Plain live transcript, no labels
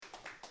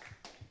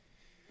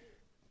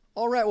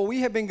All right, well,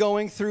 we have been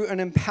going through an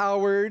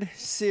Empowered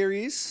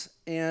series,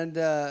 and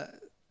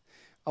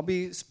I'll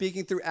be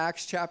speaking through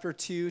Acts chapter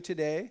 2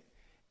 today.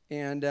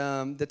 And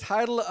the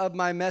title of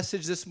my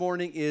message this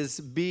morning is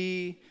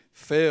Be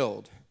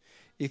Filled.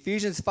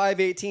 Ephesians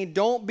 5:18,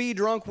 don't be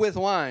drunk with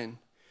wine,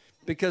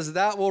 because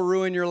that will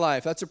ruin your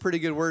life. That's a pretty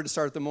good word to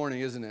start the morning,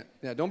 isn't it?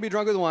 Yeah, don't be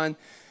drunk with wine.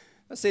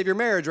 Let's save your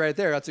marriage right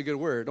there. That's a good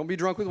word. Don't be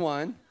drunk with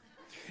wine.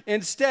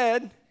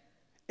 Instead,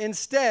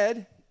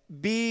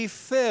 be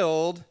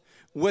filled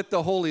with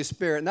the Holy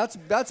Spirit. And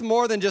that's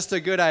more than just a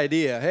good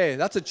idea. Hey,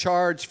 that's a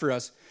charge for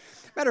us.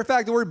 Matter of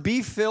fact, the word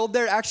be filled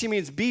there actually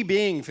means be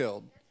being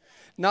filled.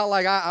 Not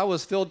like I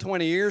was filled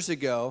 20 years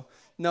ago.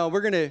 No,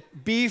 we're going to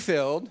be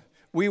filled.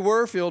 We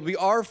were filled. We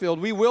are filled.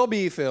 We will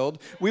be filled.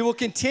 We will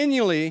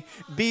continually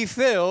be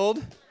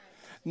filled,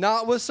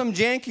 not with some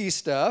janky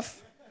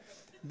stuff.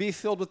 Be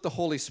filled with the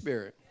Holy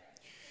Spirit.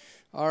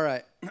 All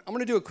right, I'm going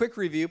to do a quick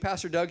review.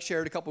 Pastor Doug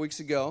shared a couple weeks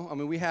ago.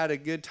 We had a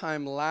good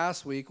time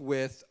last week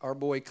with our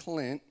boy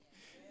Clint.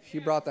 He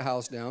brought the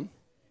house down.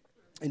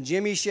 And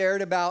Jimmy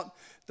shared about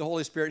the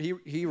Holy Spirit.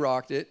 He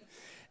rocked it.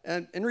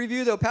 And in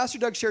review, though, Pastor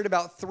Doug shared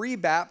about 3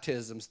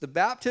 baptisms. The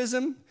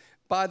baptism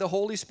by the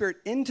Holy Spirit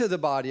into the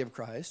body of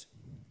Christ.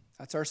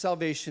 That's our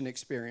salvation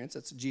experience.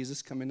 That's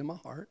Jesus come into my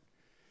heart.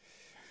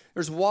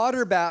 There's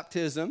water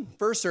baptism.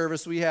 First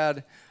service, we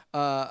had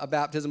a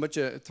baptism,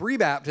 3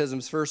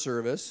 baptisms first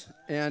service,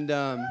 and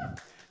it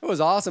was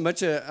awesome.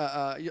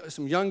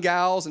 Some young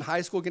gals in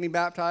high school getting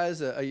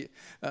baptized,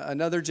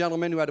 another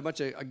gentleman who had a bunch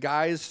of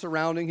guys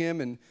surrounding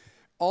him, and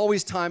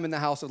always time in the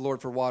house of the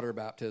Lord for water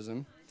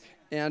baptism.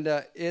 And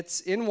it's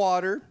in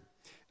water,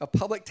 a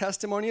public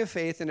testimony of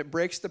faith, and it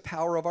breaks the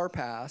power of our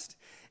past.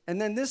 And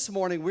then this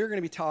morning, we're going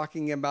to be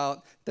talking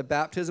about the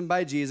baptism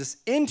by Jesus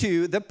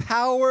into the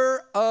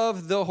power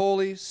of the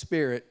Holy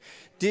Spirit.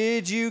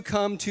 Did you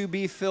come to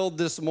be filled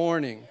this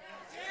morning?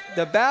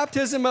 The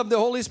baptism of the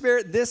Holy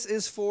Spirit, this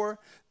is for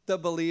the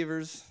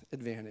believer's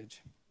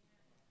advantage.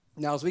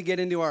 Now, as we get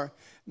into our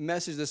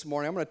message this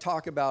morning, I'm going to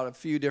talk about a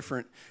few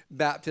different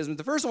baptisms.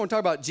 The first one, I want to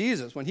talk about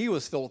Jesus when he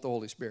was filled with the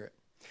Holy Spirit.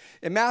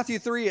 In Matthew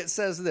 3, it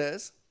says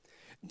this,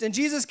 "Then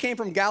Jesus came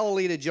from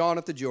Galilee to John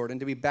at the Jordan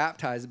to be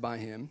baptized by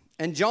him.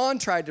 And John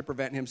tried to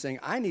prevent him, saying,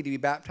 'I need to be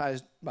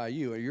baptized by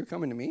you. Are you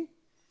coming to me?'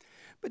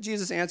 But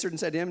Jesus answered and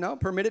said to him, 'No,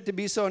 permit it to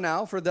be so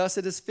now, for thus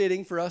it is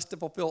fitting for us to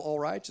fulfill all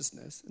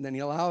righteousness.' And then he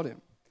allowed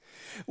him.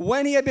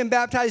 When he had been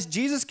baptized,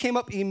 Jesus came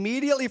up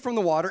immediately from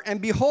the water, and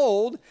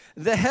behold,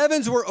 the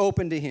heavens were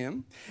opened to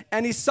him,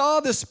 and he saw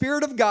the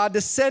Spirit of God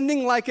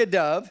descending like a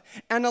dove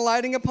and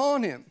alighting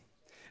upon him."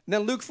 And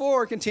then Luke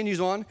 4 continues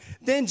on,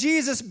 "Then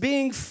Jesus,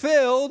 being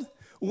filled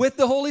with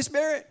the Holy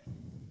Spirit."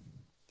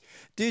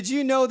 Did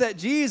you know that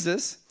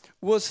Jesus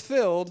was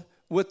filled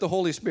with the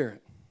Holy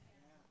Spirit?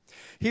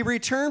 He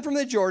returned from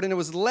the Jordan and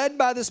was led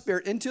by the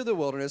Spirit into the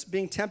wilderness,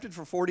 being tempted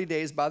for 40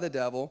 days by the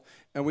devil.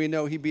 And we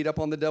know he beat up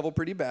on the devil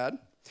pretty bad.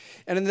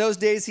 And in those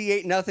days he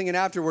ate nothing, and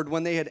afterward,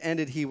 when they had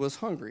ended, he was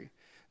hungry.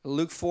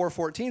 Luke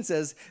 4:14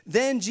 says,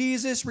 "Then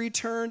Jesus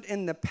returned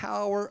in the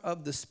power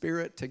of the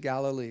Spirit to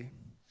Galilee.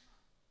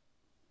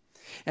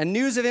 And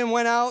news of him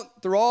went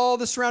out through all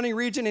the surrounding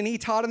region, and he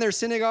taught in their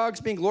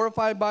synagogues, being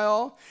glorified by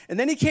all. And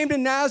then he came to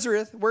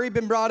Nazareth, where he'd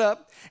been brought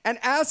up. And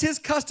as his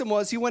custom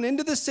was, he went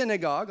into the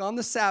synagogue on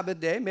the Sabbath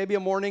day, maybe a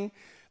morning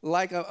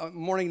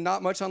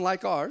not much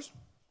unlike ours.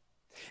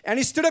 And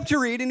he stood up to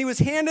read, and he was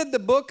handed the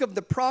book of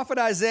the prophet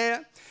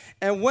Isaiah.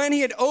 And when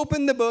he had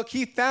opened the book,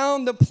 he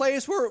found the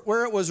place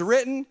where it was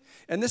written.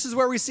 And this is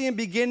where we see him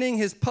beginning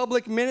his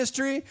public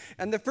ministry.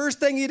 And the first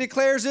thing he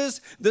declares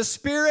is, 'The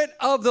Spirit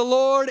of the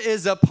Lord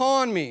is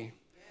upon me.'"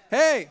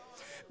 Hey,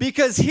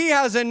 because he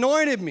has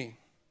anointed me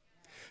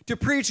to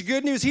preach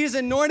good news. He's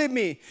anointed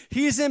me.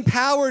 He's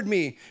empowered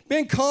me,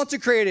 been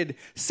consecrated,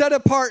 set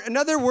apart.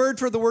 Another word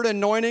for the word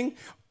anointing,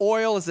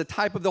 oil, is a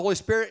type of the Holy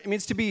Spirit. It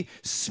means to be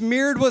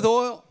smeared with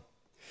oil.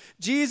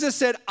 Jesus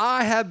said,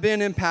 "I have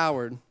been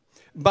empowered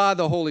by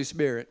the Holy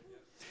Spirit.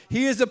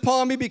 He is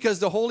upon me because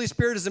the Holy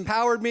Spirit has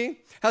empowered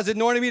me, has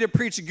anointed me to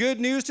preach good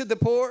news to the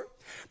poor,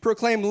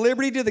 proclaim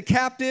liberty to the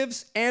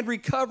captives, and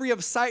recovery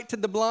of sight to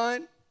the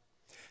blind,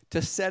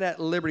 to set at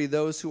liberty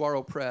those who are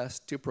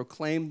oppressed, to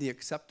proclaim the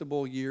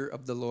acceptable year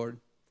of the Lord."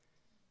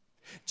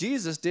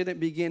 Jesus didn't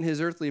begin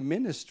his earthly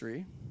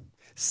ministry,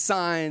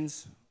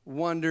 signs,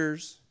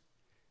 wonders,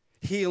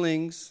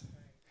 healings,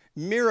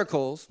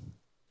 miracles,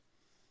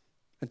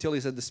 until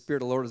he said, "The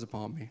Spirit of the Lord is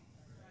upon me."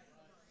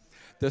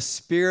 The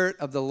Spirit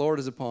of the Lord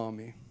is upon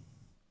me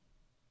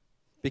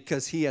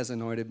because he has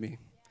anointed me.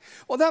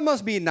 Well, that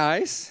must be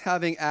nice,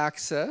 having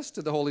access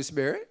to the Holy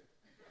Spirit.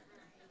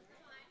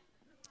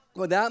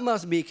 Well, that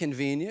must be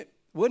convenient.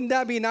 Wouldn't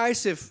that be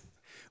nice if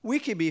we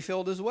could be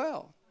filled as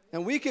well?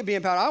 And we could be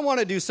empowered. I want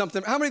to do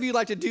something. How many of you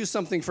like to do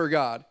something for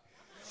God?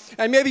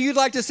 And maybe you'd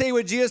like to say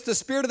with Jesus, "The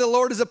Spirit of the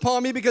Lord is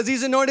upon me because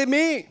he's anointed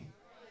me."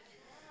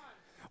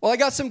 Well, I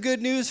got some good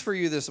news for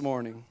you this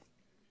morning.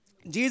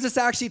 Jesus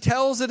actually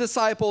tells the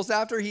disciples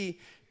after he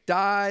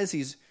dies,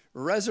 he's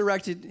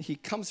resurrected. He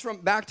comes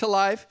back to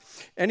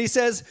life. And he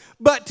says,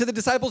 but to the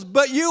disciples,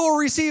 but you will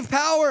receive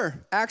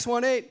power. Acts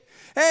 1:8.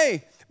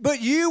 Hey,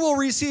 but you will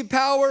receive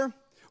power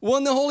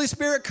when the Holy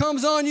Spirit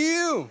comes on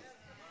you.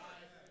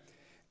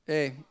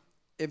 Hey,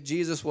 if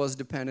Jesus was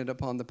dependent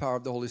upon the power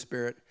of the Holy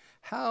Spirit,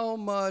 how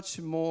much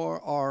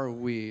more are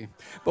we?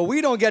 But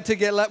we don't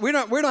we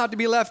don't have to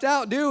be left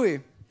out, do we?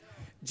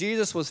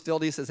 Jesus was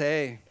filled. He says,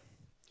 hey,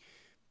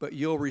 but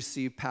you'll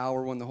receive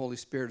power when the Holy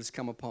Spirit has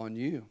come upon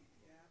you.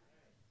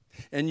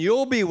 And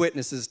you'll be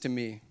witnesses to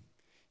me.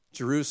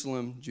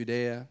 Jerusalem,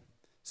 Judea,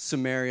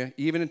 Samaria,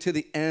 even into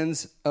the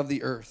ends of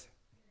the earth.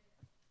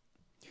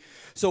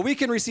 So we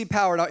can receive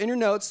power. Now, in your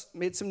notes,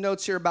 made some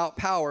notes here about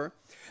power.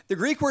 The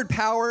Greek word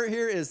power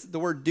here is the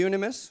word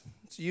dunamis.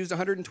 It's used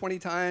 120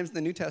 times in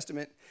the New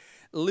Testament.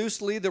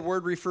 Loosely, the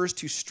word refers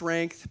to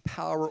strength,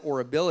 power,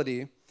 or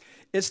ability.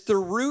 It's the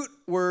root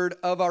word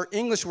of our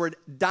English word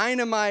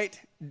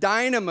dynamite,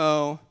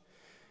 dynamo.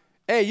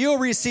 Hey, you'll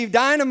receive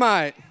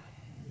dynamite.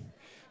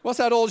 What's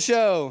that old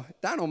show?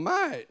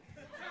 Dynamite.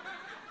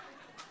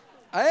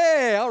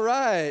 Hey, all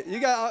right.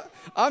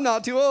 I'm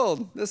not too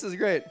old. This is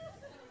great.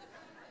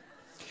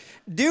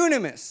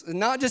 Dunamis,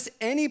 not just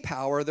any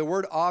power. The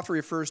word often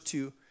refers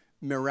to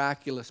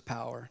miraculous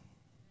power,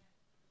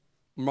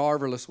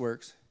 marvelous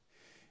works.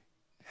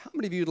 How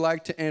many of you would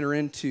like to enter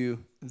into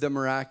the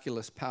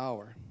miraculous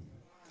power,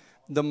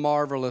 the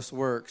marvelous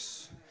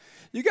works?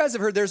 You guys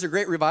have heard there's a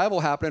great revival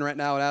happening right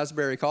now at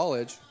Asbury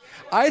College.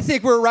 I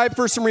think we're ripe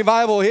for some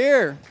revival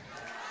here.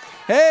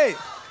 Hey,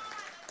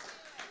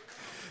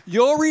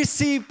 you'll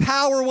receive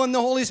power when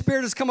the Holy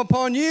Spirit has come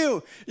upon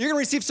you. You're going to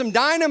receive some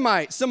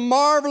dynamite, some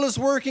marvelous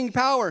working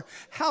power.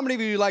 How many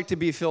of you would like to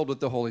be filled with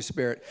the Holy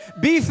Spirit?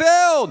 Be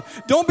filled.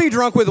 Don't be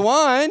drunk with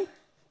wine,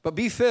 but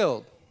be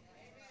filled.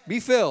 Be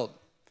filled.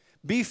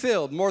 Be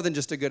filled. More than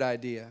just a good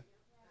idea.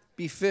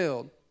 Be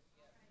filled.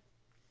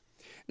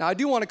 Now, I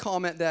do want to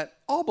comment that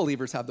all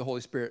believers have the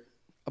Holy Spirit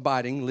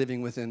abiding,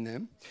 living within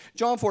them.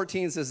 John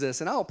 14 says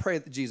this, and I will pray,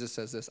 Jesus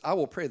says this, I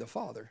will pray the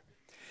Father.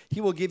 He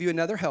will give you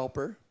another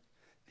helper.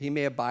 He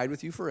may abide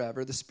with you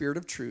forever, the Spirit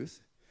of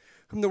truth,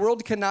 whom the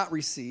world cannot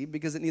receive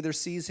because it neither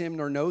sees him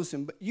nor knows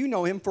him. But you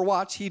know him, for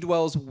watch, he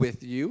dwells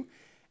with you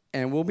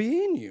and will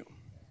be in you.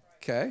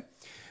 Okay?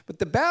 But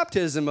the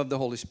baptism of the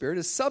Holy Spirit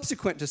is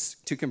subsequent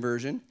to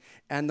conversion,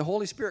 and the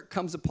Holy Spirit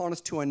comes upon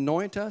us to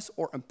anoint us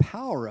or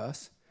empower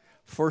us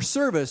for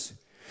service.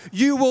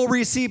 You will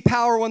receive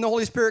power when the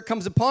Holy Spirit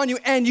comes upon you,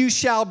 and you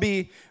shall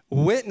be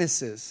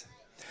witnesses.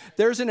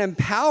 There's an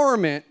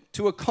empowerment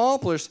to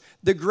accomplish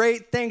the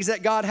great things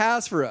that God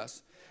has for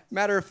us.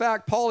 Matter of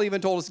fact, Paul even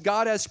told us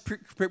God has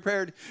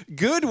prepared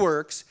good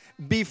works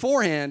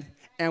beforehand,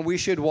 and we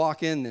should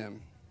walk in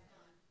them.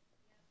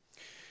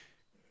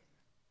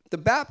 The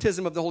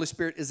baptism of the Holy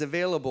Spirit is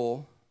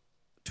available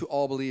to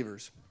all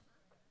believers.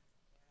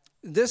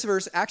 This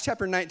verse, Acts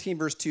chapter 19,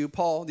 verse 2,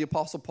 Paul, the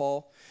Apostle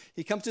Paul,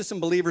 he comes to some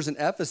believers in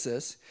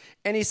Ephesus,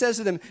 and he says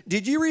to them,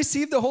 did you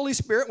receive the Holy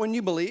Spirit when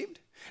you believed?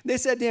 They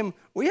said to him,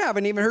 we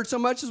haven't even heard so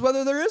much as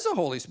whether there is a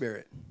Holy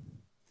Spirit.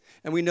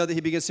 And we know that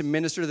he begins to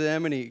minister to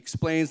them, and he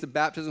explains the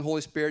baptism of the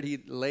Holy Spirit. He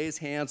lays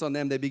hands on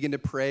them. They begin to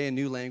pray in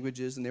new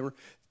languages, and they were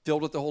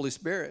filled with the Holy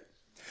Spirit.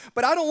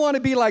 But I don't want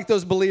to be like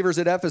those believers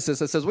at Ephesus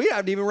that says, we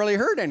haven't even really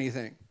heard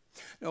anything.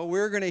 No,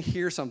 we're going to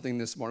hear something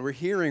this morning. We're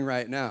hearing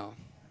right now.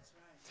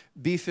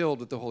 Be filled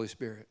with the Holy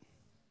Spirit.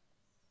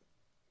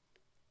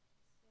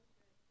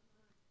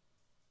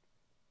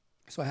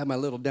 So I have my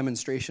little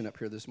demonstration up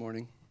here this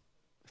morning.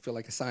 I feel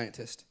like a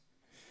scientist.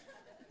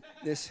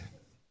 This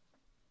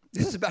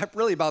is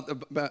really about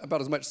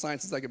as much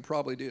science as I could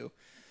probably do.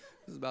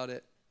 This is about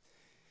it.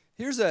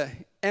 Here's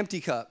an empty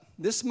cup.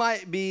 This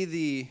might be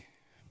the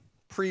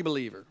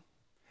pre-believer.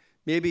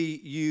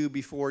 Maybe you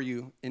before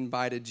you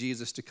invited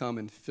Jesus to come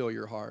and fill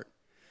your heart.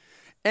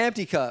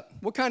 Empty cup.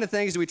 What kind of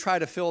things do we try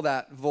to fill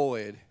that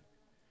void?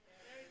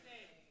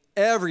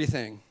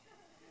 Everything.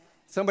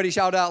 Somebody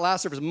shouted out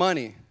last service,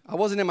 money. I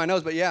wasn't in my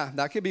notes, but yeah,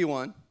 that could be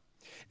one.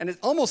 And it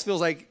almost feels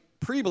like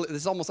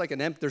it's almost like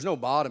an empty, there's no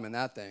bottom in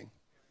that thing.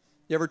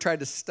 You ever tried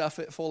to stuff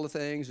it full of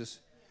things? There's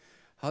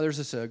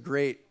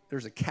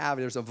a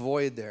cavity, there's a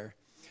void there.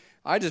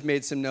 I just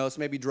made some notes,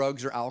 maybe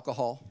drugs or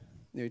alcohol.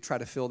 You try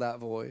to fill that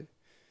void.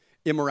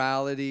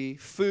 Immorality,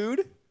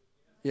 food,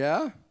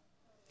 yeah.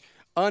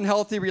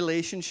 Unhealthy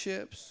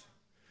relationships,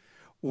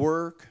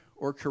 work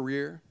or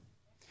career,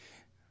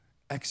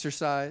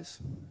 exercise.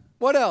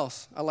 What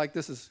else? I like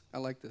this.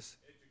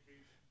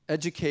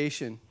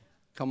 Education.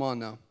 Come on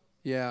now.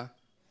 Yeah.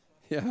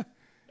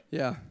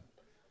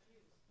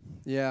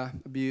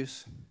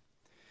 Abuse.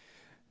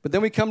 But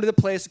then we come to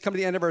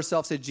the end of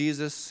ourselves, say,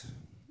 Jesus,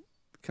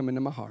 come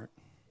into my heart.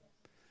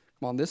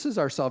 Come on, this is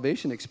our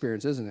salvation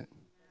experience, isn't it?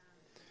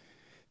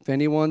 If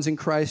anyone's in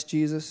Christ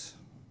Jesus,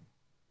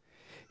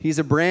 he's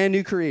a brand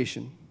new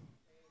creation.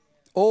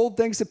 Old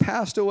things have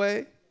passed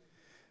away.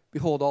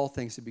 Behold, all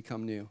things have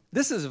become new.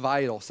 This is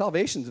vital.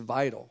 Salvation's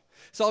vital.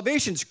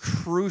 Salvation's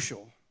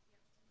crucial.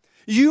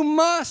 You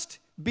must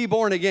be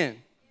born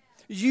again.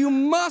 You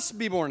must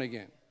be born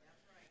again.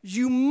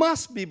 You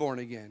must be born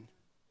again.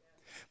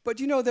 But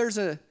there's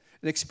an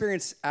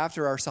experience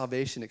after our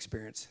salvation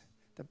experience,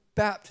 the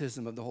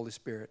baptism of the Holy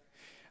Spirit.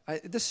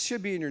 This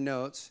should be in your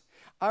notes.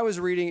 I was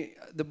reading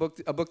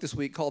a book this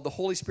week called The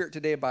Holy Spirit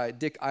Today by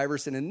Dick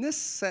Iverson. And this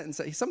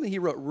sentence, something he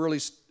wrote really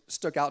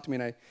stuck out to me,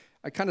 and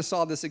I kind of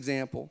saw this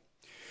example.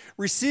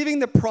 Receiving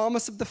the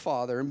promise of the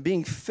Father and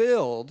being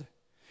filled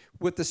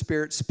with the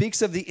Spirit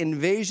speaks of the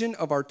invasion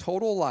of our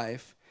total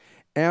life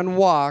and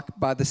walk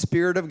by the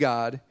Spirit of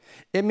God.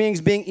 It means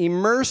being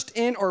immersed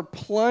in or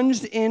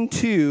plunged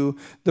into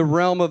the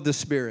realm of the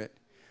Spirit.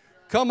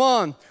 Come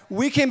on.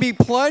 We can be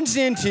plunged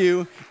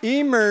into,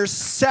 immersed,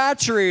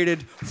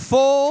 saturated,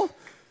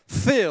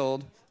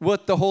 filled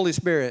with the Holy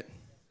Spirit.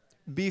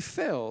 Be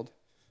filled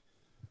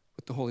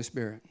with the Holy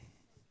Spirit.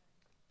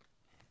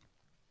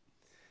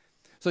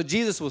 So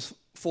Jesus was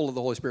full of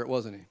the Holy Spirit,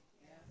 wasn't he?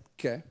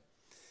 Okay.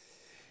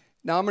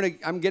 Now I'm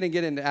gonna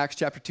get into Acts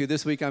chapter 2.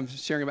 This week I'm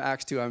sharing about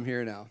Acts 2. I'm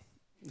here now.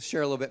 I'll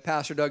share a little bit.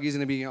 Pastor Doug, he's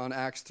gonna be on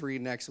Acts 3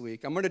 next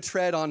week. I'm gonna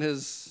tread on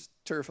his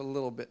turf a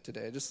little bit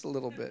today, just a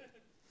little bit.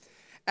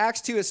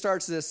 Acts 2, it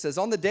starts this, says,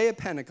 on the day of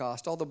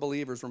Pentecost, all the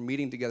believers were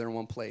meeting together in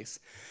one place.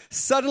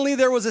 Suddenly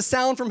there was a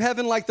sound from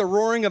heaven like the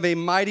roaring of a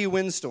mighty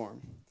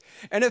windstorm,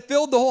 and it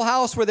filled the whole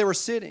house where they were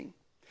sitting.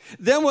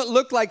 Then what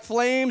looked like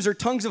flames or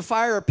tongues of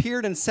fire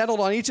appeared and settled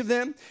on each of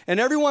them, and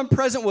everyone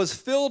present was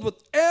filled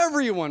with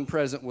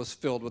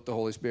the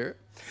Holy Spirit.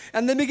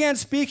 And they began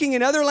speaking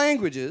in other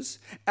languages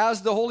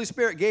as the Holy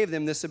Spirit gave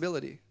them this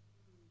ability.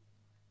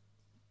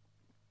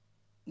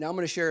 Now I'm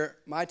going to share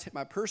my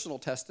personal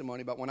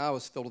testimony about when I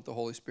was filled with the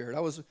Holy Spirit.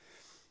 I was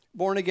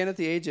born again at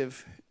the age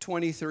of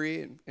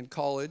 23 in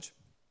college,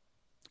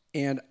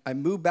 and I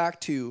moved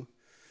back to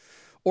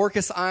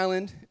Orcas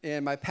Island,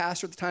 and my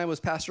pastor at the time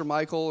was Pastor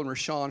Michael and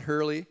Rashawn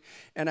Hurley,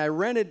 and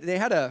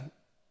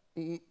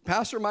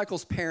Pastor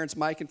Michael's parents,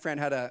 Mike and Fran,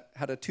 had a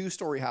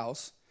 2-story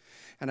house,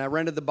 and I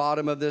rented the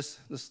bottom of this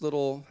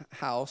little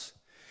house,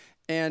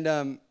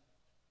 and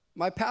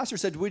my pastor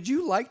said, would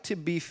you like to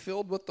be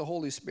filled with the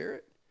Holy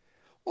Spirit?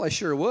 Well, I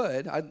sure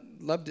would.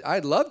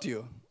 I'd love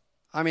to.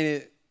 I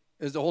mean,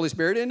 is the Holy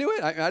Spirit into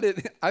it?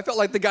 I felt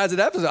like the guys at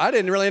Ephesus. I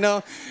didn't really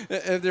know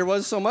if there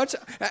was so much.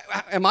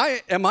 Am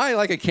I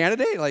like a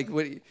candidate? Like,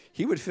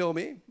 he would fill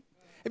me?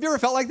 Have you ever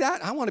felt like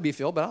that? I want to be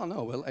filled, but I don't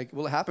know.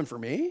 Will it happen for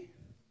me?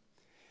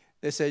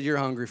 They said, you're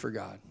hungry for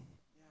God.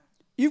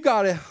 You've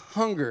got to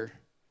hunger.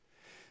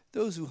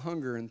 Those who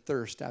hunger and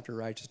thirst after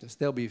righteousness,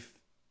 they'll be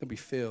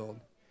filled.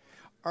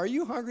 Are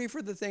you hungry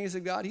for the things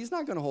of God? He's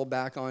not going to hold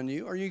back on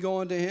you. Are you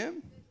going to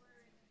him?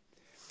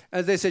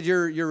 As they said,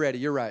 you're ready.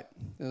 You're right.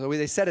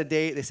 They set a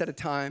date. They set a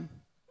time.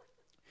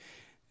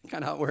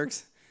 Kind of how it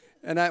works.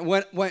 And I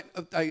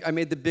I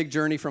made the big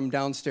journey from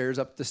downstairs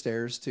up the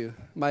stairs to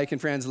Mike and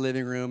Fran's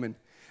living room. And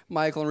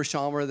Michael and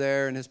Rashawn were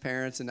there and his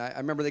parents. And I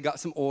remember they got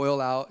some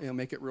oil out,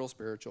 make it real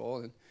spiritual,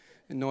 and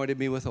anointed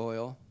me with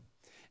oil.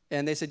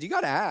 And they said, you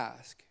got to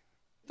ask.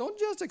 Don't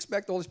just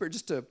expect the Holy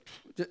Spirit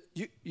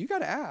you got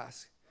to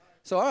ask.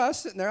 So I was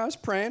sitting there, I was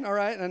praying, all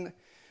right, and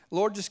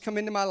Lord, just come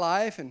into my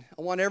life, and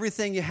I want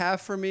everything you have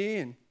for me,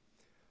 and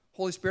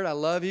Holy Spirit, I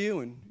love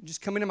you, and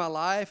just come into my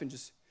life, and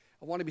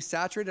I want to be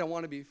saturated, I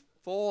want to be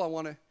full, I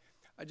want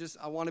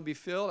to be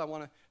filled,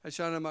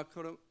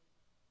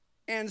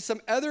 and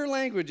some other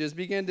languages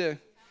began to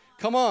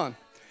come on,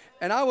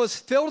 and I was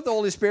filled with the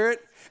Holy Spirit.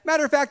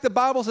 Matter of fact, the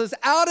Bible says,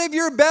 out of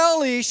your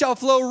belly shall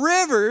flow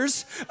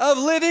rivers of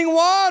living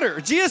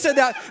water. Jesus said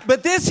that,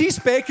 but this he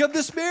spake of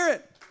the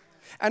Spirit.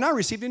 And I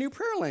received a new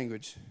prayer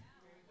language.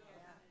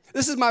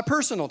 This is my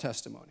personal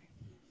testimony.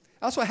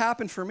 That's what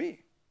happened for me.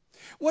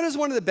 What is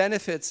one of the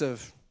benefits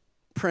of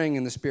praying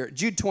in the Spirit?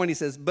 Jude 20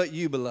 says, but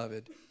you,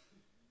 beloved,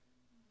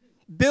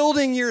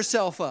 building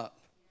yourself up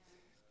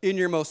in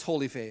your most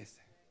holy faith,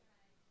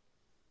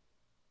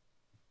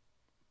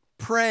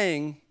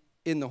 praying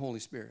in the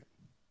Holy Spirit.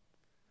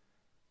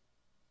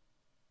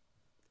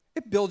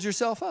 It builds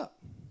yourself up.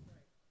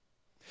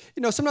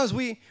 Sometimes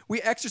we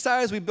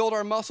exercise, we build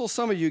our muscles.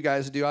 Some of you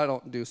guys do. I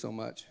don't do so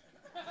much.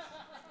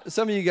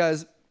 Some of you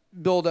guys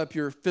build up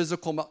your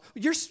physical muscle.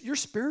 Your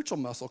spiritual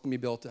muscle can be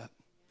built up.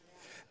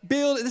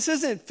 This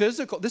isn't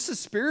physical. This is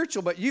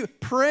spiritual, but you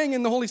praying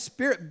in the Holy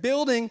Spirit,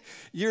 building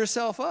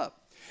yourself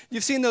up.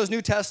 You've seen those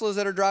new Teslas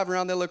that are driving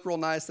around. They look real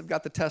nice. They've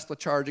got the Tesla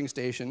charging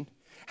station.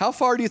 How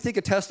far do you think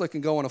a Tesla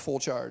can go on a full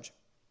charge?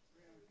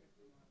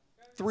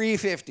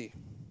 350.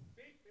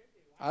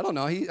 I don't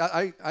know.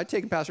 I'd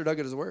take Pastor Doug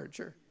at his word,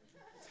 sure.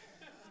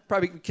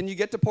 Probably, can you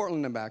get to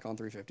Portland and back on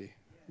 350?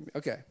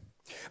 Okay.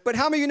 But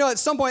how many of you know at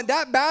some point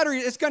that battery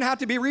is going to have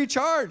to be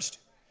recharged?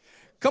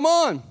 Come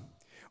on.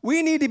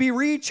 We need to be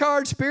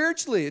recharged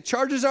spiritually. It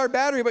charges our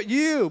battery, but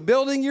you,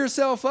 building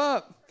yourself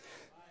up.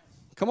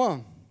 Come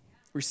on.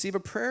 Receive a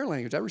prayer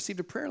language. I received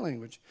a prayer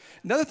language.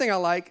 Another thing I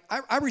like,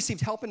 I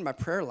received help in my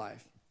prayer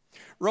life.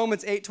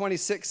 Romans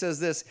 8:26 says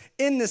this,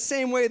 in the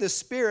same way the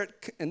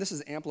Spirit, and this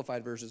is the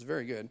Amplified version, it's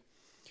very good.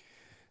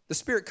 The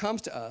Spirit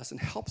comes to us and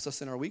helps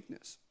us in our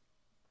weakness.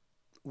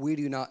 We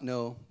do not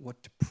know what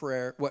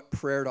prayer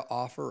to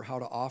offer or how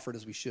to offer it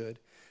as we should,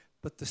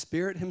 but the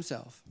Spirit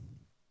himself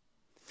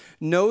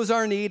knows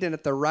our need, and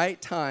at the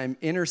right time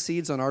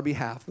intercedes on our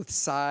behalf with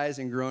sighs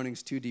and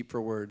groanings too deep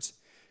for words.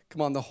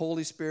 Come on, the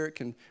Holy Spirit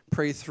can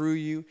pray through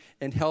you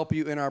and help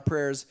you in our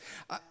prayers.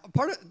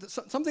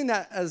 Something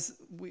that as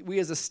we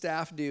as a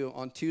staff do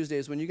on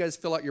Tuesdays, when you guys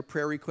fill out your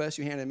prayer requests,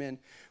 you hand them in.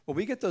 Well,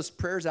 we get those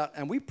prayers out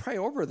and we pray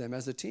over them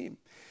as a team.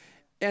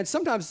 And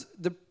sometimes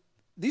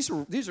these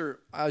are,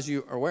 as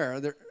you are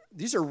aware,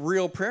 these are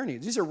real prayer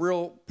needs. These are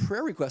real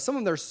prayer requests. Some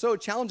of them are so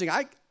challenging.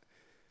 I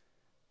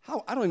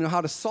don't even know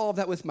how to solve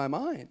that with my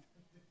mind.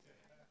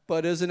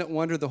 But isn't it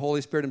wonder the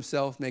Holy Spirit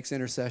himself makes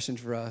intercession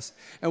for us?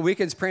 And we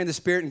can pray in the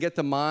Spirit and get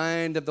the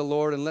mind of the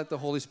Lord and let the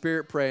Holy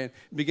Spirit pray and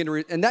begin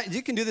to and that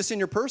you can do this in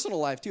your personal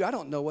life too. I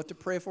don't know what to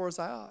pray for as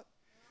I ought.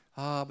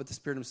 But the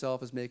Spirit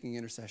himself is making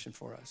intercession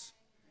for us.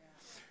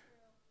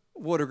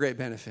 What a great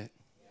benefit.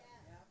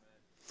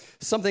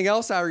 Something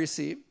else I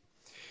received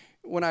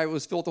when I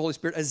was filled with the Holy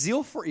Spirit, a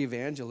zeal for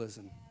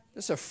evangelism.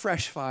 Just a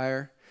fresh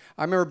fire.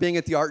 I remember being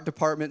at the art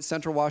department,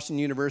 Central Washington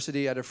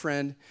University. I had a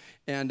friend,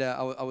 and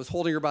I was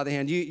holding her by the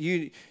hand.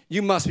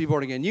 You must be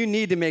born again. You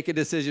need to make a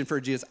decision for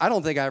Jesus. I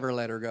don't think I ever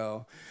let her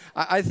go.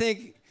 I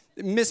think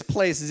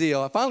misplaced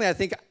zeal. Finally, I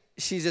think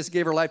she just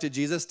gave her life to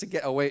Jesus to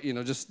get away.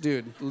 Just,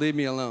 dude, leave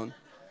me alone.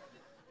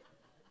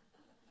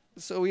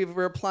 So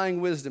we're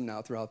applying wisdom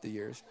now throughout the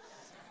years.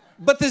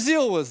 But the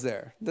zeal was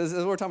there. This is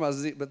what we're talking about,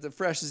 zeal, but the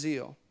fresh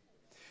zeal.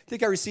 I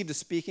think I received a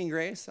speaking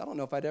grace. I don't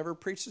know if I'd ever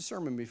preached a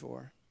sermon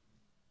before.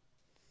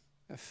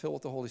 Filled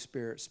with the Holy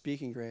Spirit,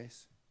 speaking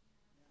grace.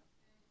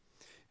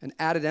 An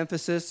added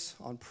emphasis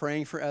on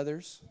praying for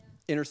others,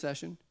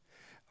 intercession.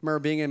 I remember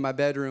being in my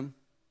bedroom,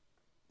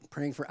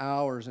 praying for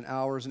hours and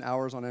hours and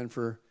hours on end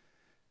for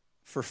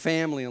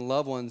family and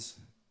loved ones.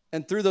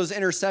 And through those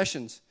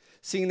intercessions,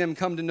 seeing them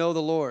come to know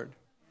the Lord,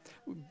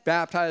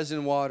 baptized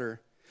in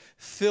water,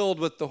 filled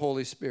with the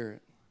Holy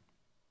Spirit.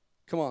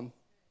 Come on.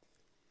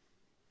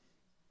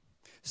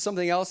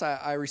 Something else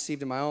I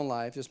received in my own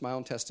life, just my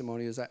own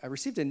testimony, is I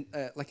received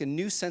a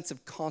new sense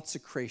of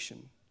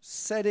consecration,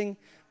 setting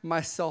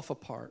myself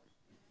apart.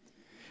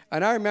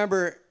 And I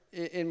remember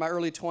in my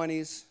early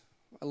 20s,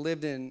 I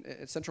lived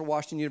at Central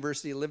Washington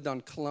University, lived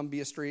on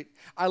Columbia Street.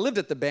 I lived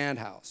at the band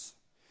house.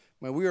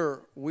 When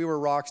we were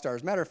rock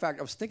stars. Matter of fact,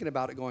 I was thinking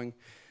about it going,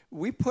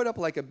 we put up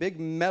like a big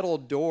metal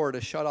door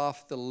to shut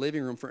off the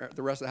living room for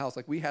the rest of the house.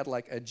 Like we had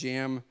like a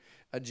jam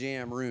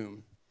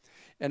room.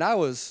 And I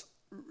was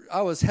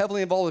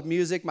heavily involved with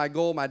music. My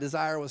goal, my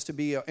desire was to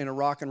be in a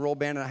rock and roll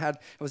band. And I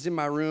was in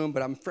my room,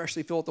 but I'm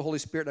freshly filled with the Holy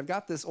Spirit. I've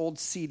got this old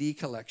CD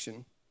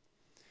collection.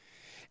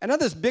 And I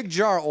had this big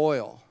jar of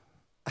oil.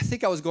 I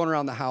think I was going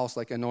around the house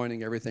like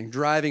anointing everything,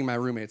 driving my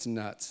roommates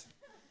nuts.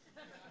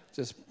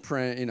 Just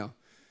praying,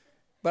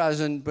 But I was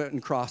putting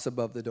cross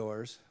above the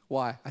doors.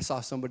 Why? I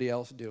saw somebody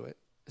else do it.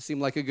 It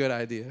seemed like a good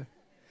idea.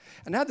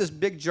 And I had this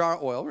big jar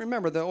of oil.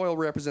 Remember, the oil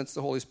represents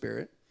the Holy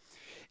Spirit.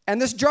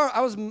 And this jar,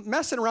 I was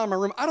messing around my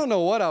room. I don't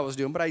know what I was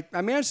doing, but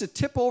I managed to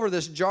tip over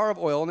this jar of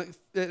oil, and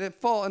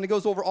it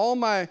goes over all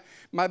my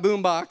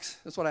boom box.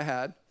 That's what I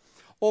had.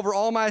 Over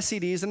all my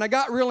CDs. And I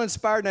got real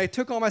inspired, and I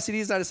took all my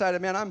CDs, and I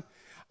decided, man,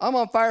 I'm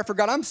on fire for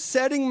God. I'm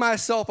setting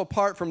myself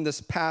apart from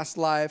this past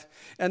life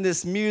and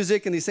this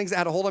music and these things that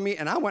had a hold on me.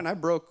 And I went and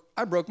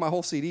I broke my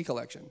whole CD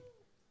collection.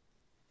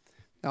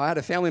 Now, I had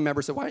a family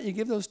member say, why don't you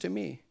give those to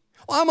me?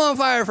 Well, I'm on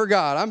fire for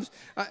God.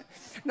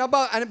 Now,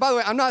 by the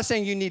way, I'm not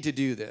saying you need to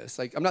do this.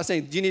 Like, I'm not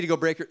saying you need to go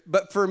break your...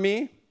 But for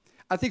me,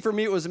 I think for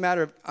me it was a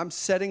matter of I'm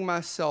setting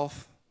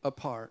myself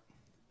apart.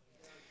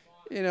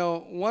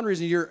 One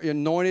reason you're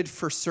anointed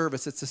for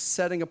service, it's a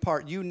setting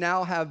apart. You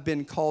now have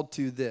been called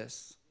to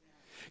this.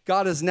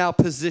 God is now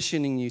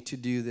positioning you to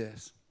do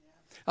this.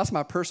 That's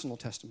my personal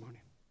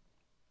testimony.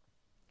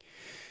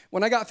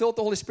 When I got filled with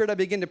the Holy Spirit, I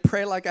began to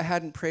pray like I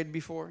hadn't prayed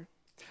before.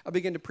 I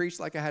began to preach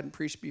like I hadn't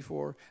preached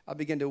before. I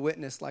began to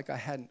witness like I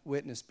hadn't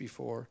witnessed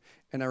before.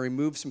 And I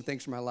removed some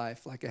things from my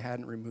life like I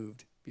hadn't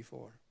removed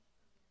before.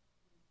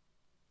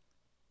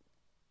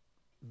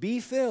 Be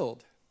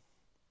filled.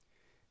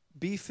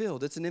 Be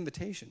filled. It's an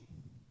invitation.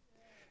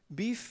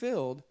 Be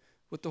filled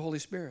with the Holy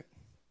Spirit.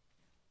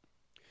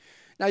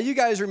 Now, you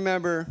guys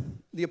remember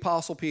the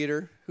Apostle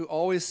Peter, who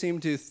always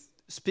seemed to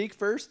speak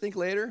first, think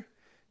later.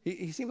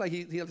 He seemed like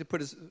he had to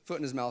put his foot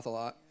in his mouth a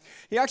lot.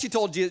 He actually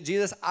told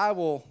Jesus, I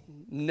will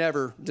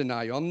never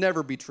deny you. I'll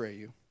never betray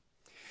you.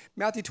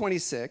 Matthew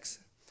 26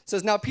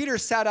 says, now Peter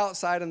sat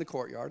outside in the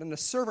courtyard, and a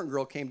servant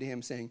girl came to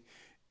him saying,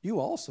 you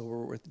also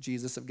were with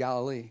Jesus of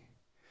Galilee.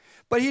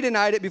 But he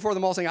denied it before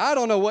them all, saying, I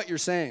don't know what you're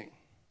saying.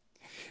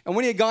 And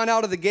when he had gone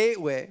out of the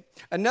gateway,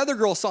 another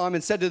girl saw him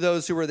and said to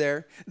those who were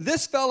there,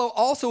 this fellow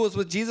also was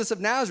with Jesus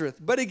of Nazareth.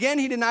 But again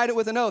he denied it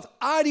with an oath.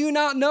 I do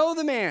not know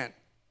the man.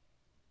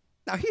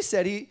 Now, he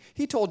said,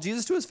 he told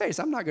Jesus to his face,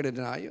 I'm not going to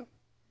deny you.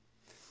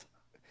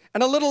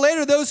 And a little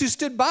later, those who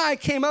stood by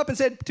came up and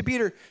said to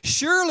Peter,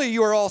 surely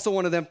you are also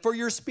one of them, for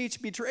your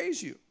speech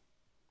betrays you.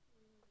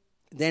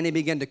 Then he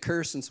began to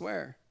curse and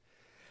swear,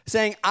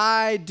 saying,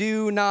 I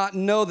do not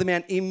know the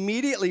man.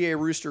 Immediately a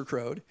rooster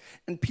crowed,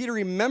 and Peter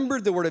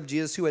remembered the word of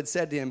Jesus who had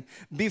said to him,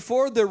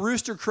 before the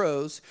rooster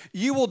crows,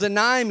 you will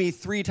deny me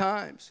 3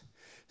 times.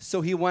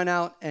 So he went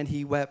out and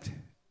he wept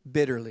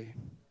bitterly.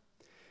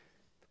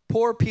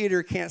 Poor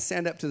Peter can't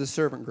stand up to the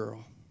servant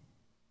girl.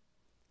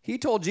 He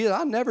told Jesus,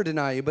 I'll never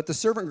deny you. But the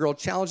servant girl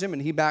challenged him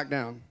and he backed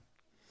down.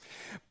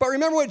 But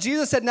remember what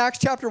Jesus said in Acts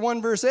chapter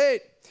 1, verse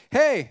 8.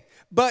 Hey,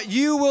 but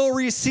you will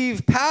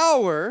receive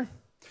power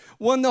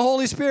when the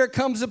Holy Spirit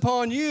comes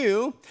upon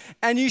you,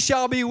 and you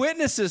shall be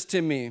witnesses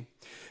to me.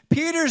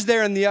 Peter's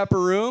there in the upper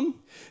room.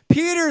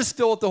 Peter's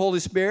filled with the Holy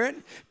Spirit.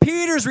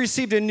 Peter's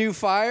received a new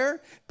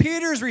fire.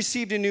 Peter's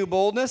received a new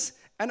boldness.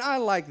 And I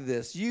like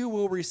this. You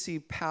will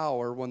receive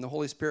power when the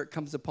Holy Spirit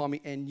comes upon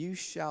me, and you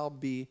shall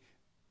be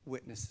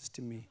witnesses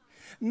to me.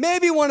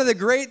 Maybe one of the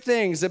great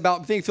things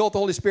about being filled with the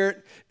Holy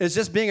Spirit is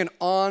just being an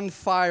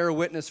on-fire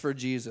witness for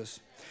Jesus.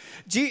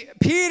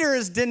 Peter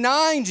is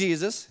denying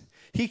Jesus.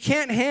 He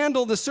can't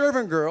handle the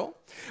servant girl,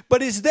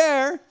 but he's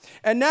there,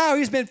 and now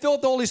he's been filled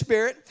with the Holy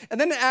Spirit. And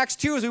then in Acts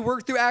 2, as we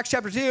work through Acts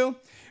chapter 2,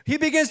 he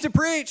begins to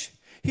preach.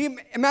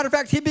 Matter of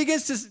fact, he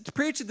begins to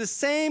preach to the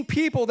same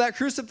people that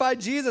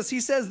crucified Jesus. He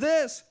says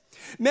this,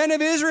 men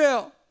of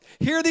Israel,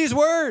 hear these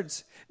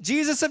words.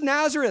 Jesus of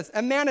Nazareth,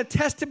 a man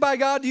attested by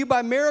God to you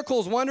by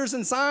miracles, wonders,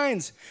 and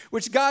signs,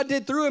 which God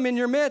did through him in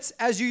your midst,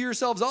 as you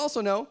yourselves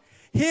also know.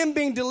 Him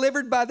being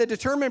delivered by the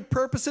determined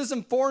purposes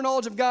and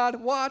foreknowledge of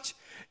God, watch,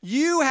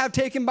 you have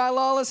taken by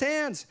lawless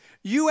hands.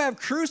 You have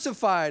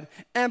crucified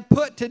and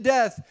put to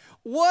death.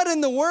 What in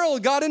the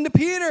world got into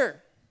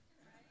Peter?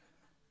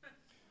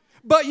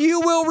 But you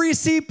will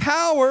receive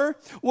power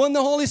when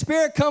the Holy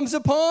Spirit comes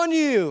upon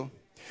you.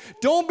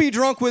 Don't be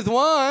drunk with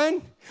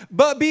wine,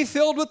 but be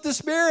filled with the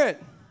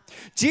Spirit.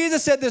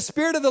 Jesus said, the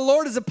Spirit of the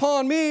Lord is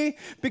upon me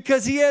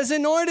because he has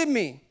anointed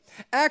me.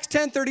 Acts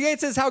 10:38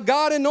 says how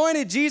God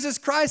anointed Jesus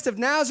Christ of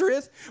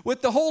Nazareth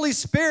with the Holy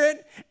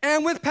Spirit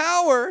and with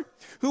power,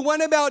 who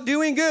went about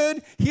doing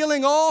good,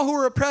 healing all who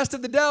were oppressed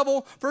of the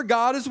devil, for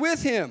God is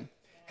with him.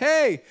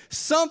 Hey,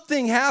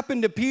 something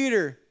happened to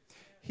Peter.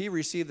 He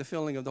received the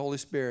filling of the Holy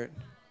Spirit,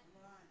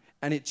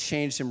 and it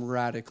changed him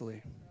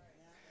radically.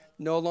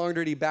 No longer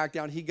did he back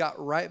down. He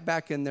got right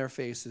back in their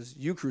faces.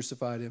 You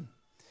crucified him.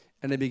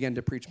 And they began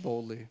to preach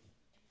boldly.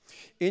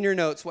 In your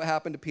notes, what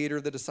happened to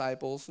Peter, the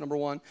disciples? Number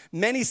one,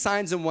 many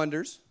signs and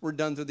wonders were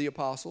done through the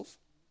apostles.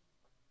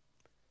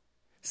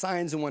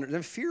 Signs and wonders.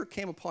 And fear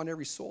came upon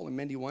every soul, and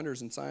many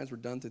wonders and signs were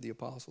done through the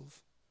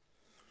apostles.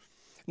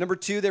 Number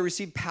two, they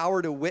received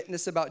power to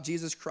witness about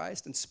Jesus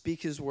Christ and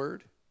speak his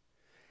word.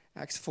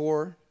 Acts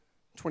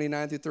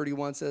 4:29 through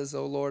 31 says,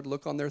 O Lord,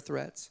 look on their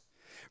threats.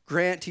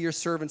 Grant to your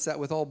servants that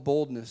with all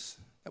boldness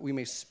that we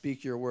may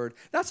speak your word.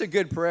 That's a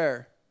good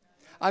prayer.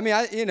 I mean,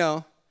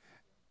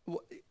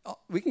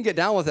 we can get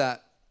down with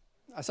that.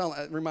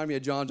 It reminded me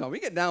of John. We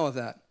get down with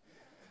that.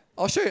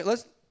 I'll show you.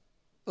 Let's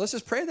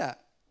just pray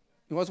that.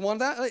 You guys want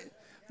that?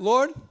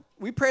 Lord,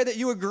 we pray that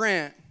you would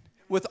grant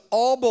with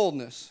all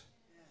boldness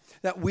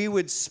that we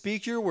would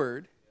speak your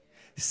word.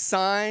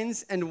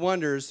 Signs and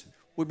wonders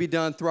would be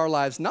done through our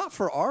lives, not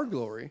for our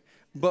glory,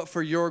 but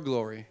for your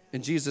glory.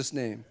 In Jesus'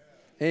 name,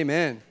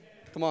 amen.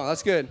 Come on,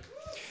 that's good.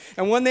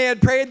 And when they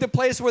had prayed, the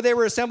place where they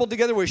were assembled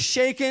together was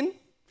shaken.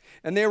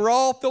 And they were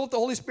all filled with the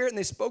Holy Spirit, and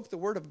they spoke the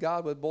word of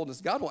God with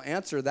boldness. God will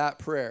answer that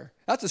prayer.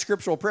 That's a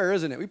scriptural prayer,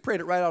 isn't it? We prayed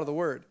it right out of the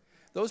word.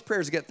 Those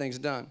prayers get things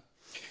done.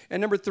 And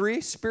number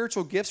three,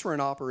 spiritual gifts were in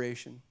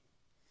operation.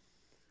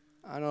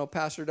 I don't know,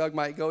 Pastor Doug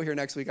might go here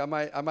next week. I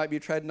might be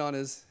treading on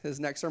his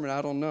next sermon.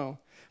 I don't know.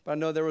 But I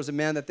know there was a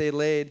man that they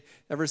laid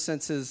ever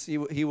since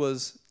he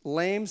was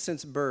lame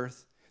since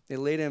birth. They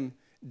laid him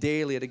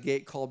daily at a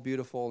gate called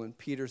Beautiful, and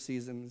Peter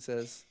sees him and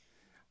says,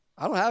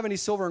 I don't have any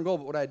silver and gold,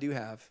 but what I do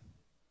have,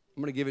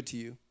 I'm going to give it to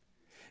you.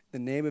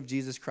 In the name of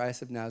Jesus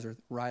Christ of Nazareth,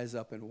 rise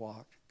up and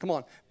walk. Come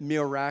on.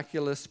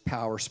 Miraculous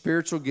power,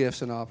 spiritual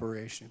gifts in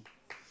operation.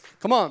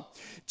 Come on.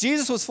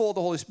 Jesus was full of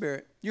the Holy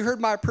Spirit. You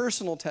heard my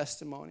personal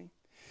testimony.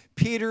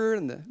 Peter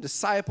and the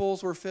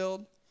disciples were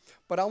filled.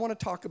 But I want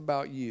to talk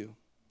about you.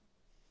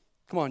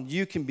 Come on.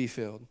 You can be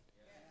filled.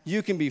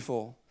 You can be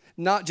full.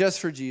 Not just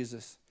for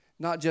Jesus.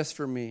 Not just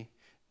for me.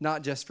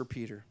 Not just for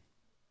Peter.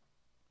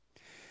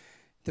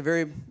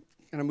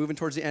 And I'm moving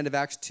towards the end of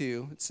Acts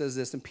 2. It says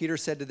this, and Peter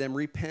said to them,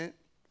 repent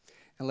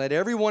and let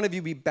every one of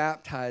you be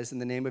baptized in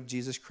the name of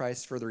Jesus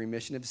Christ for the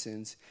remission of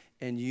sins,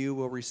 and you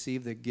will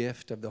receive the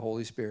gift of the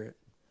Holy Spirit.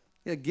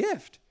 A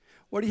gift.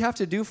 What do you have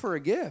to do for a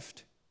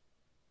gift?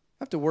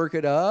 You have to work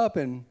it up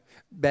and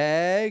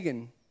beg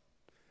and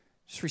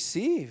just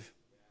receive.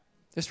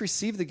 Just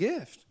receive the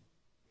gift.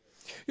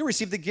 You'll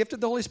receive the gift of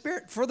the Holy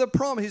Spirit for the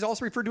promise. He's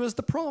also referred to as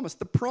the promise.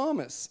 The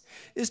promise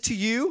is to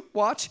you,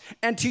 watch,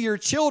 and to your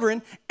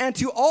children, and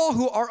to all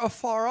who are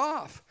afar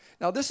off.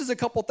 Now, this is a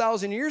couple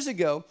thousand years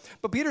ago,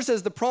 but Peter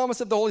says the promise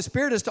of the Holy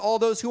Spirit is to all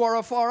those who are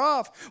afar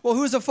off. Well,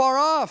 who's afar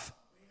off?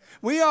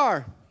 We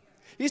are.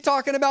 He's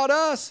talking about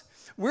us.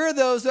 We're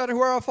those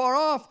who are afar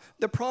off.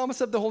 The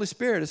promise of the Holy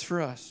Spirit is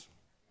for us.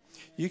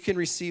 You can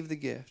receive the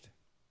gift.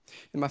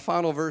 And my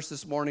final verse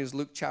this morning is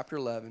Luke chapter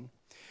 11.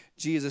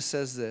 Jesus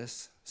says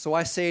this, so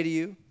I say to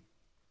you,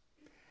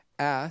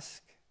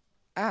 ask,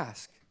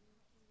 ask,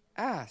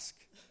 ask,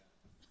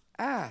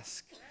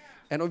 ask,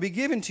 and it will be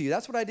given to you.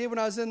 That's what I did when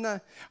I was in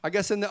the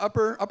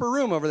upper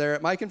room over there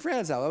at Mike and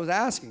Fran's house. I was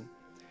asking.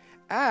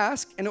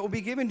 Ask, and it will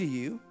be given to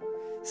you.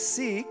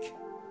 Seek,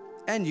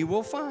 and you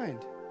will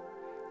find.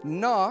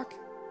 Knock,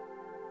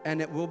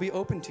 and it will be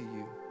open to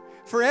you.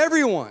 For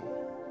everyone,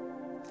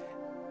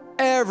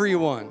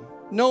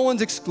 no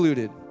one's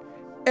excluded.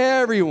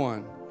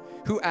 Everyone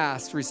who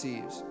asks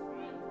receives.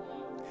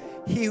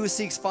 He who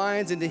seeks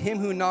finds, and to him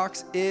who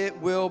knocks it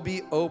will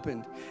be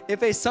opened.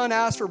 If a son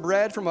asks for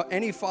bread from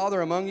any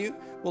father among you,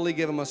 will he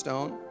give him a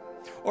stone?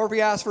 Or if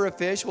he asks for a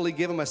fish, will he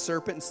give him a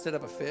serpent instead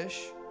of a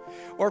fish?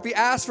 Or if he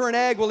asks for an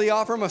egg, will he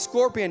offer him a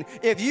scorpion?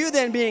 If you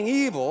then being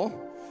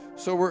evil,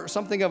 so we're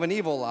something of an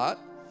evil lot,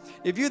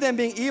 if you then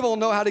being evil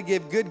know how to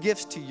give good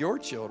gifts to your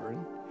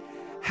children,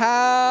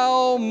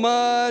 how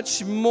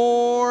much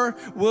more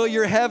will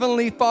your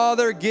heavenly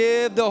Father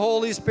give the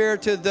Holy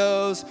Spirit to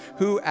those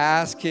who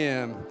ask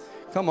him?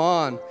 Come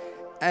on.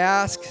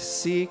 Ask,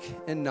 seek,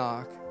 and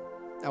knock.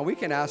 Now we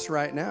can ask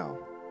right now.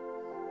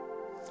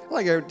 I'd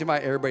like to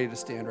invite everybody to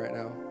stand right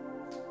now.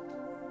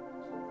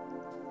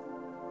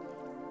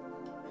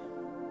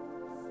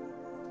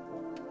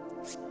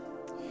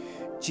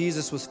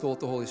 Jesus was filled with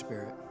the Holy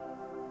Spirit.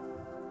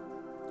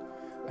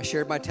 I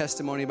shared my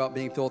testimony about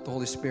being filled with the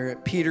Holy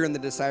Spirit. Peter and the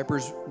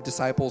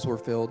disciples were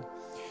filled.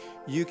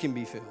 You can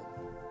be filled.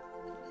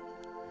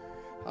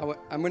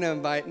 I'm going to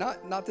invite,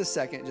 not this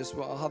second, just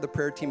I'll have the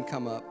prayer team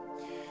come up.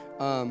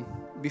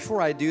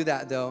 Before I do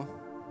that, though,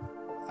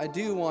 I'd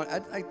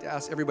like to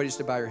ask everybody just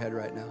to bow your head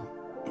right now.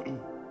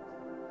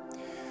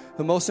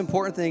 The most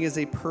important thing is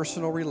a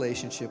personal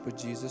relationship with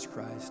Jesus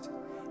Christ,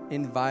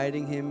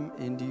 inviting him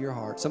into your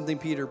heart. Something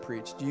Peter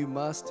preached, you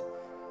must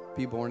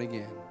be born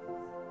again.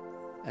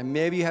 And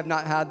maybe you have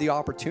not had the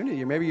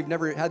opportunity, or maybe you've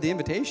never had the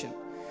invitation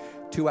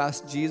to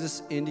ask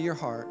Jesus into your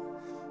heart.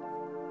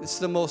 This is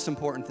the most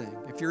important thing.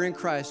 If you're in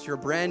Christ, you're a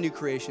brand new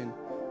creation.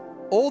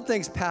 Old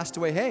things passed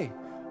away. Hey,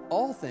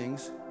 all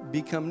things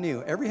become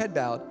new. Every head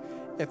bowed.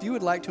 If you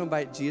would like to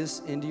invite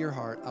Jesus into your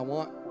heart, I'm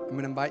going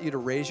to invite you to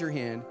raise your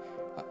hand.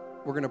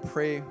 We're going to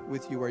pray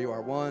with you where you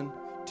are. 1,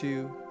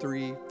 2,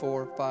 3,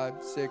 4,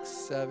 5, 6,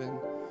 7,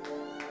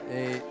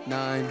 8,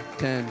 9,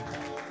 10.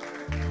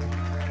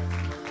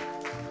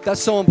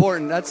 That's so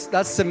important.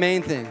 That's the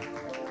main thing.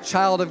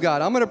 Child of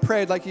God. I'm going to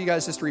pray. I'd like you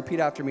guys just to repeat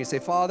after me. Say,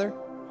 Father,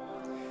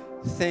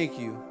 thank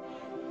you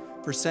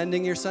for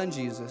sending your son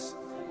Jesus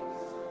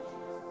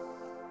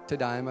to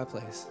die in my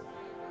place.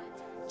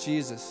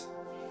 Jesus,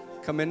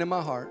 come into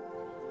my heart.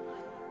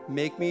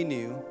 Make me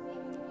new.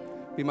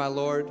 Be my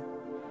Lord,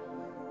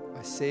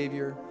 my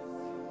Savior,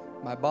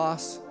 my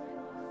boss,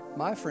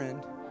 my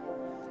friend,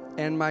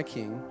 and my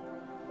King.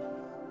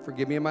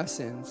 Forgive me of my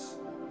sins.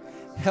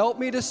 Help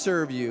me to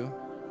serve you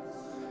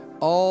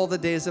all the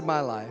days of my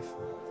life.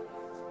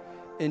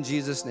 In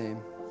Jesus'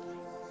 name,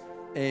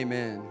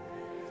 amen.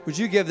 Would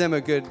you give them a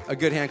good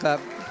hand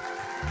clap?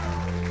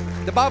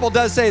 The Bible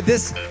does say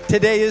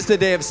today is the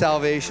day of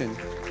salvation.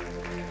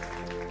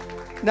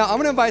 Now, I'm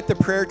going to invite the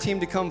prayer team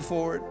to come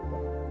forward.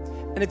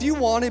 And if you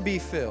want to be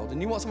filled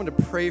and you want someone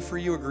to pray for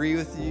you, agree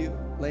with you,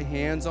 lay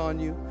hands on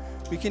you,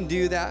 we can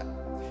do that.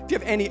 If you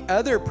have any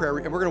other prayer,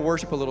 and we're going to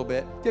worship a little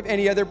bit. If you have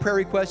any other prayer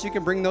requests, you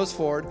can bring those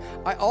forward.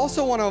 I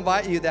also want to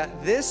invite you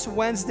that this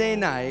Wednesday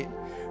night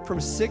from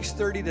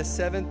 6:30 to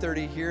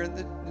 7:30 here in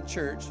the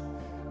church,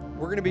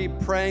 we're going to be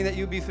praying that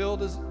you be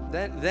filled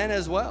then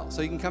as well.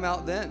 So you can come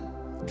out then.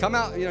 Come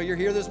out, you're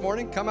here this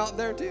morning, come out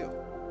there too.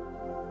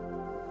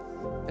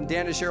 And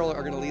Dan and Cheryl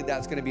are going to lead that.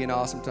 It's going to be an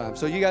awesome time.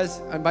 So you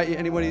guys, I invite you,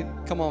 anybody,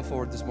 come on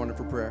forward this morning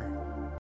for prayer.